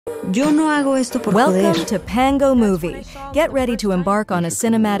Yo no hago esto por Welcome joder. to PANGO Movie. Get ready to embark on a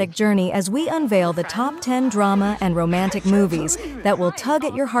cinematic journey as we unveil the top 10 drama and romantic movies that will tug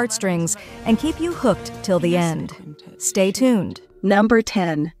at your heartstrings and keep you hooked till the end. Stay tuned. Number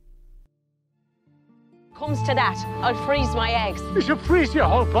 10. Comes to that, I'll freeze my eggs. You should freeze your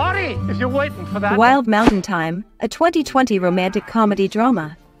whole body if you're waiting for that. Wild Mountain Thyme, a 2020 romantic comedy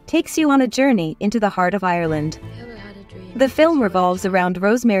drama, takes you on a journey into the heart of Ireland. The film revolves around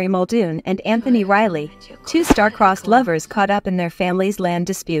Rosemary Muldoon and Anthony Riley, two star-crossed lovers caught up in their family's land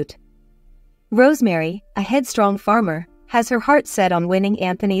dispute. Rosemary, a headstrong farmer, has her heart set on winning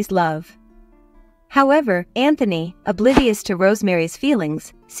Anthony's love. However, Anthony, oblivious to Rosemary's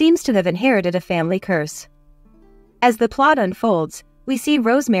feelings, seems to have inherited a family curse. As the plot unfolds, we see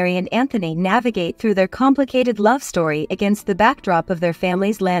Rosemary and Anthony navigate through their complicated love story against the backdrop of their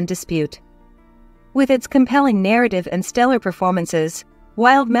family's land dispute. With its compelling narrative and stellar performances,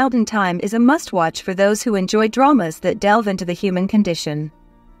 Wild Mountain Thyme is a must-watch for those who enjoy dramas that delve into the human condition.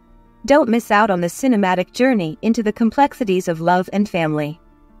 Don't miss out on the cinematic journey into the complexities of love and family.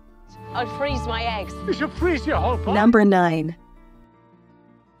 I'll freeze my eggs. You should freeze your whole body. Number 9.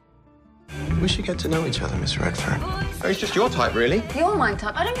 We should get to know each other, Miss Redfern. Oh, it's just your type, really. You're my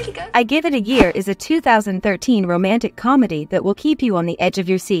type. I don't really go. I Give It a Year is a 2013 romantic comedy that will keep you on the edge of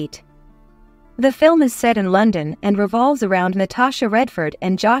your seat. The film is set in London and revolves around Natasha Redford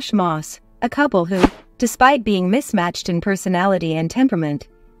and Josh Moss, a couple who, despite being mismatched in personality and temperament,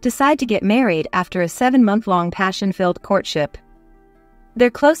 decide to get married after a 7-month-long passion-filled courtship.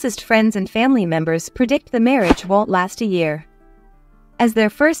 Their closest friends and family members predict the marriage won't last a year. As their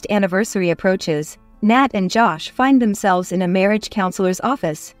first anniversary approaches, Nat and Josh find themselves in a marriage counselor's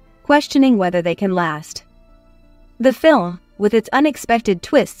office, questioning whether they can last. The film, with its unexpected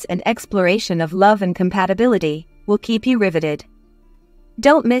twists and exploration of love and compatibility, will keep you riveted.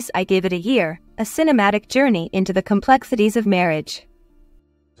 Don't miss I Give It a Year, a cinematic journey into the complexities of marriage.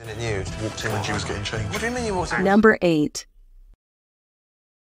 In it nude, walked in when she was getting changed. What do you mean you walked in? Number 8.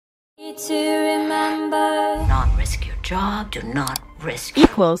 To remember. Not risk your job, do not risk.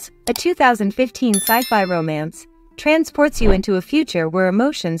 Equals, a 2015 sci-fi romance, transports you into a future where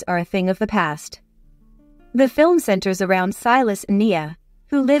emotions are a thing of the past. The film centers around Silas and Nia,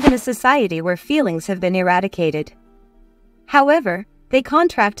 who live in a society where feelings have been eradicated. However, they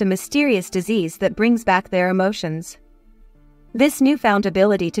contract a mysterious disease that brings back their emotions. This newfound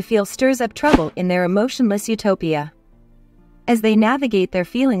ability to feel stirs up trouble in their emotionless utopia. As they navigate their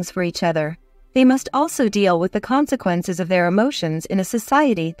feelings for each other, they must also deal with the consequences of their emotions in a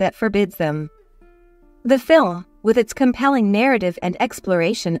society that forbids them. The film, with its compelling narrative and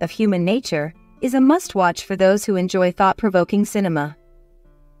exploration of human nature, is a must-watch for those who enjoy thought-provoking cinema.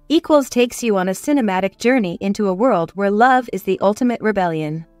 Equals takes you on a cinematic journey into a world where love is the ultimate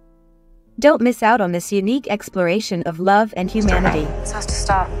rebellion. Don't miss out on this unique exploration of love and humanity. This has to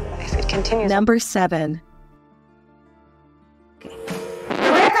stop. If it continues. Number 7.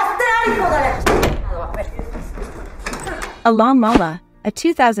 Alam Mala, a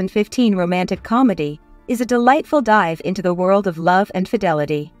 2015 romantic comedy, is a delightful dive into the world of love and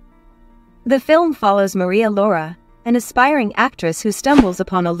fidelity. The film follows Maria Laura, an aspiring actress who stumbles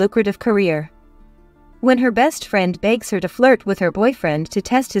upon a lucrative career. When her best friend begs her to flirt with her boyfriend to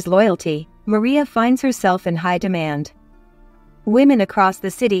test his loyalty, Maria finds herself in high demand. Women across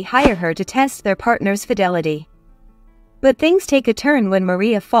the city hire her to test their partner's fidelity. But things take a turn when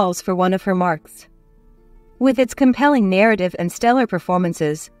Maria falls for one of her marks. With its compelling narrative and stellar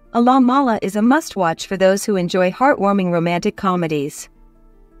performances, Alam Mala is a must-watch for those who enjoy heartwarming romantic comedies.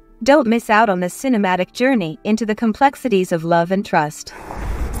 Don't miss out on this cinematic journey into the complexities of love and trust.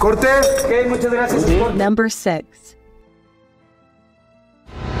 Number 6.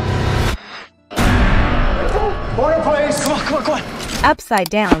 Come on. Upside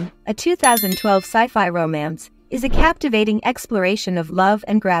Down, a 2012 sci-fi romance, is a captivating exploration of love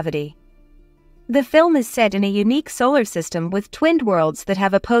and gravity. The film is set in a unique solar system with twinned worlds that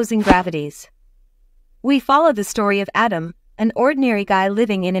have opposing gravities. We follow the story of Adam, an ordinary guy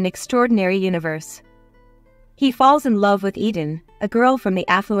living in an extraordinary universe. He falls in love with Eden, a girl from the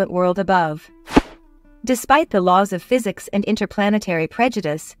affluent world above. Despite the laws of physics and interplanetary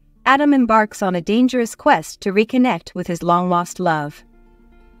prejudice, Adam embarks on a dangerous quest to reconnect with his long-lost love.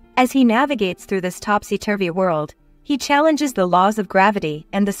 As he navigates through this topsy-turvy world, he challenges the laws of gravity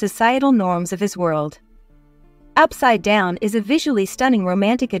and the societal norms of his world. Upside Down is a visually stunning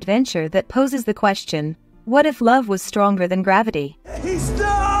romantic adventure that poses the question, what if love was stronger than gravity?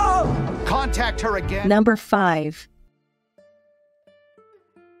 Contact her again. Number 5.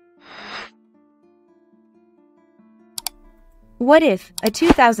 What If, a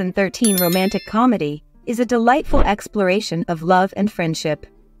 2013 romantic comedy, is a delightful exploration of love and friendship.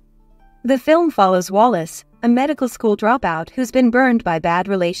 The film follows Wallace, a medical school dropout who's been burned by bad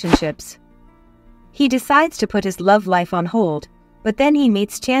relationships. He decides to put his love life on hold, but then he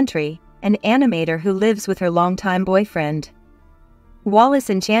meets Chantry, an animator who lives with her longtime boyfriend. Wallace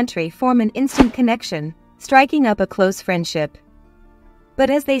and Chantry form an instant connection, striking up a close friendship.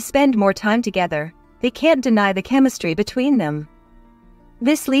 But as they spend more time together, they can't deny the chemistry between them.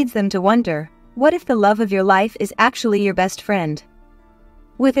 This leads them to wonder, what if the love of your life is actually your best friend?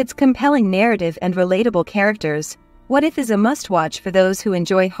 With its compelling narrative and relatable characters, What If is a must-watch for those who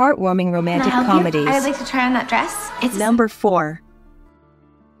enjoy heartwarming romantic comedies. I would like to try on that dress. It's Number 4.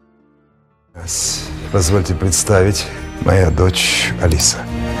 Позвольте представить, моя дочь Алиса.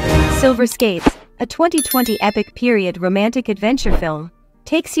 Silver Skates, a 2020 epic period romantic adventure film,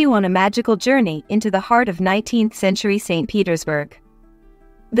 takes you on a magical journey into the heart of 19th century St. Petersburg.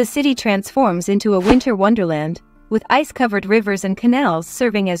 The city transforms into a winter wonderland, with ice-covered rivers and canals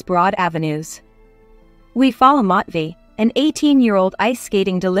serving as broad avenues. We follow Matvey, an 18-year-old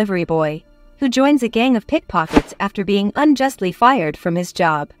ice-skating delivery boy, who joins a gang of pickpockets after being unjustly fired from his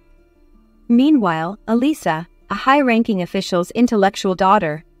job. Meanwhile, Alisa, a high-ranking official's intellectual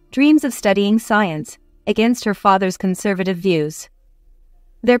daughter, dreams of studying science, against her father's conservative views.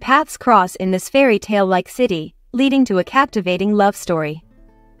 Their paths cross in this fairy tale-like city, leading to a captivating love story.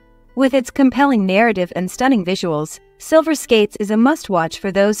 With its compelling narrative and stunning visuals, Silver Skates is a must-watch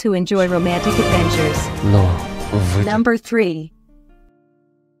for those who enjoy romantic adventures. Number 3.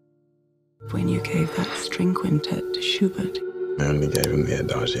 When you gave that string quintet to Schubert. I only gave him the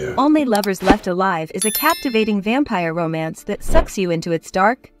adagio. Only Lovers Left Alive is a captivating vampire romance that sucks you into its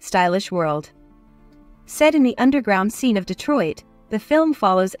dark, stylish world. Set in the underground scene of Detroit, the film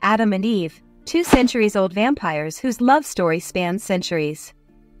follows Adam and Eve, 2 centuries-old vampires whose love story spans centuries.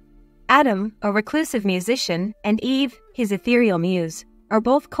 Adam, a reclusive musician, and Eve, his ethereal muse, are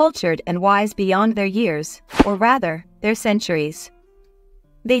both cultured and wise beyond their years, or rather, their centuries.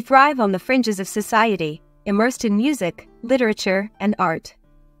 They thrive on the fringes of society, immersed in music, literature, and art.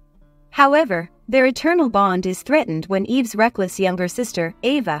 However, their eternal bond is threatened when Eve's reckless younger sister,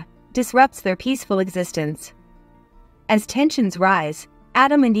 Ava, disrupts their peaceful existence. As tensions rise,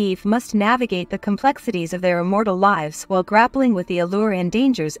 Adam and Eve must navigate the complexities of their immortal lives while grappling with the allure and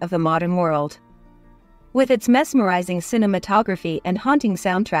dangers of the modern world. With its mesmerizing cinematography and haunting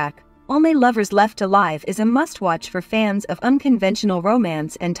soundtrack, Only Lovers Left Alive is a must-watch for fans of unconventional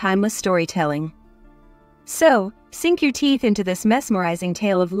romance and timeless storytelling. So, sink your teeth into this mesmerizing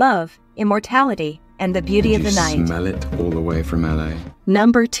tale of love, immortality, and the beauty of the night. You smell it all the way from LA.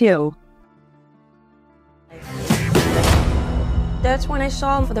 Number 2. That's when I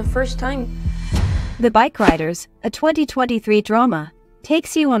saw him for the first time. The Bikeriders, a 2023 drama,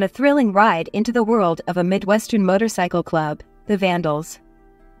 takes you on a thrilling ride into the world of a Midwestern motorcycle club, the Vandals.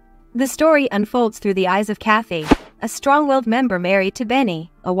 The story unfolds through the eyes of Kathy, a strong-willed member married to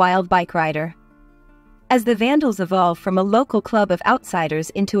Benny, a wild bike rider. As the Vandals evolve from a local club of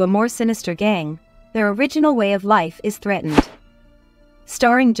outsiders into a more sinister gang, their original way of life is threatened.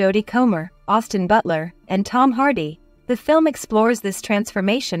 Starring Jodie Comer, Austin Butler, and Tom Hardy, the film explores this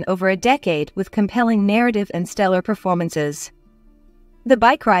transformation over a decade with compelling narrative and stellar performances. The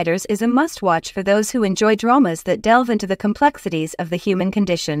Bikeriders is a must-watch for those who enjoy dramas that delve into the complexities of the human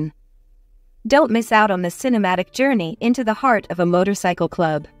condition. Don't miss out on this cinematic journey into the heart of a motorcycle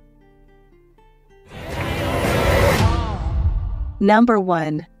club. Number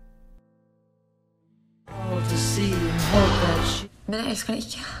 1.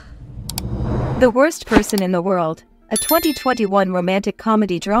 The Worst Person in the World, a 2021 romantic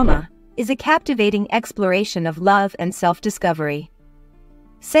comedy drama, is a captivating exploration of love and self-discovery.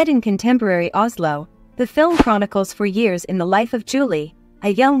 Set in contemporary Oslo, the film chronicles 4 years in the life of Julie,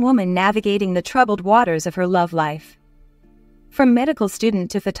 a young woman navigating the troubled waters of her love life. From medical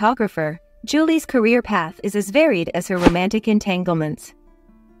student to photographer, Julie's career path is as varied as her romantic entanglements.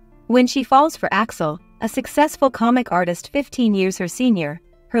 When she falls for Axel, a successful comic artist 15 years her senior,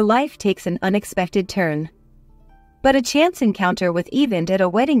 her life takes an unexpected turn. But a chance encounter with Evand at a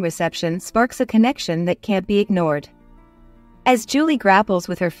wedding reception sparks a connection that can't be ignored. As Julie grapples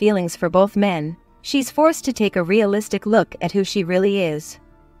with her feelings for both men, she's forced to take a realistic look at who she really is.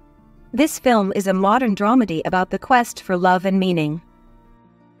 This film is a modern dramedy about the quest for love and meaning.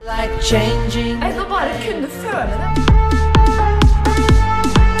 Like changing. I thought I couldn't afford it.